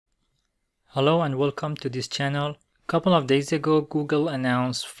Hello and welcome to this channel. A couple of days ago, Google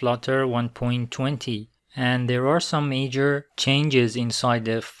announced Flutter 1.20 and there are some major changes inside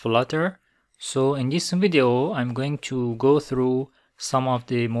the Flutter. So in this video, I'm going to go through some of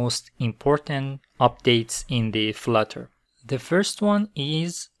the most important updates in the Flutter. The first one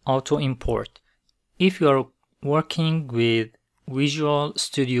is auto import. If you are working with Visual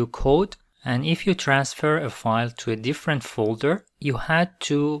Studio Code and if you transfer a file to a different folder, you had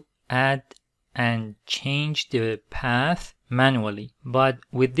to add and change the path manually. But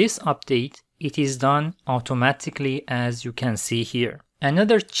with this update, it is done automatically, as you can see here.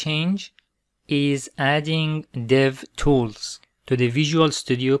 Another change is adding dev tools to the Visual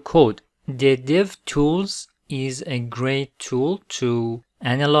Studio Code. The dev tools is a great tool to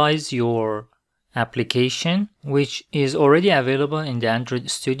analyze your application, which is already available in the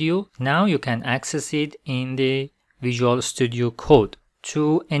Android Studio. Now you can access it in the Visual Studio Code.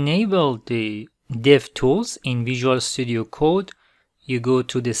 To enable the dev tools in Visual Studio Code, you go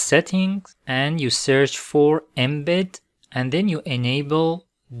to the settings and you search for embed, and then you enable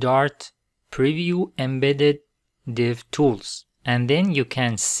Dart preview embedded dev tools, and then you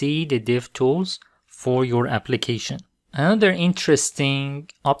can see the dev tools for your application. Another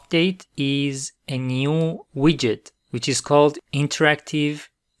interesting update is a new widget which is called Interactive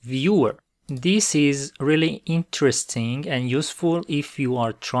Viewer. This is really interesting and useful if you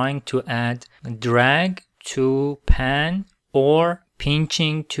are trying to add drag to pan or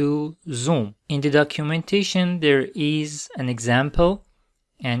pinching to zoom. In the documentation, there is an example,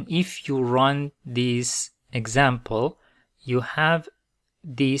 and if you run this example, you have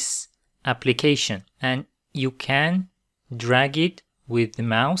this application and you can drag it with the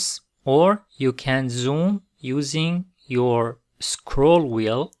mouse, or you can zoom using your scroll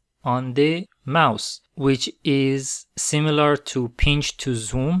wheel on the mouse, which is similar to pinch to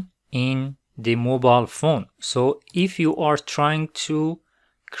zoom in the mobile phone. So if you are trying to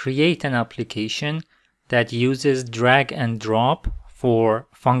create an application that uses drag and drop for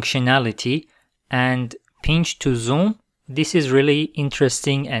functionality and pinch to zoom, this is really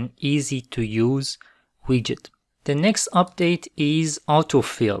interesting and easy to use widget. The next update is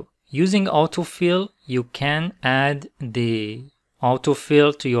AutoFill. Using AutoFill, you can add the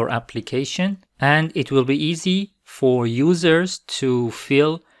AutoFill to your application, and it will be easy for users to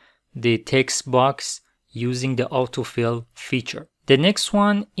fill the text box using the AutoFill feature. The next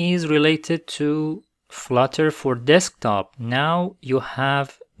one is related to Flutter for desktop. Now you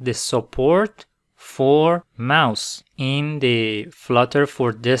have the support for mouse in the Flutter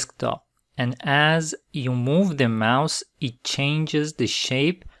for desktop, and as you move the mouse, it changes the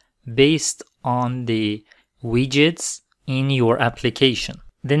shape based on the widgets in your application.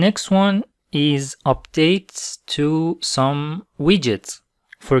 The next one is updates to some widgets.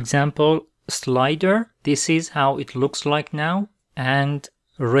 For example, slider, this is how it looks like now, and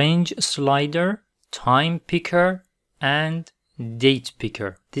range slider, time picker, and date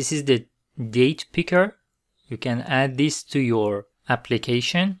picker. This is the date picker. You can add this to your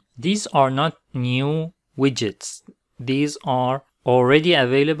application. These are not new widgets. These are already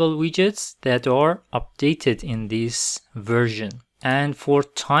available widgets that are updated in this version. And for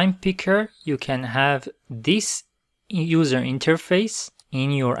time picker, you can have this user interface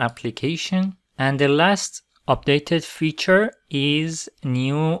in your application. And the last updated feature is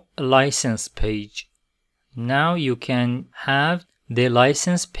new license page. Now you can have the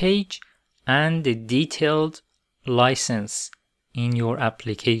license page and the detailed license in your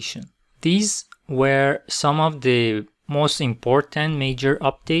application. These were some of the most important major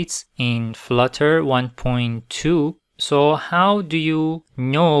updates in Flutter 1.2. So how do you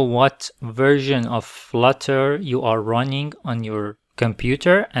know what version of Flutter you are running on your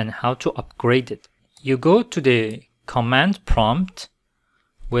computer and how to upgrade it? You go to the command prompt,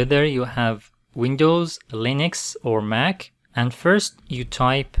 whether you have Windows, Linux, or Mac, and first you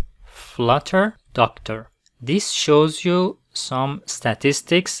type Flutter Doctor. This shows you some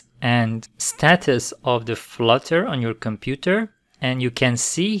statistics and status of the Flutter on your computer, and you can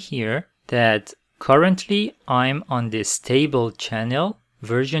see here that currently I'm on the stable channel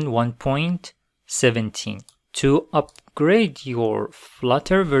version 1.17. To upgrade your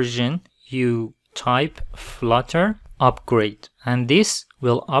Flutter version, you type Flutter upgrade, and this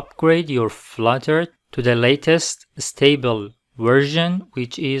will upgrade your Flutter to the latest stable version,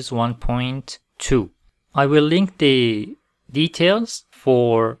 which is 1.2. I will link the details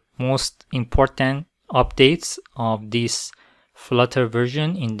for most important updates of this Flutter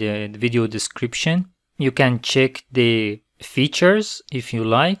version in the video description. You can check the features if you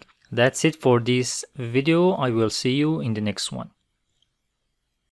like. That's it for this video. I will see you in the next one.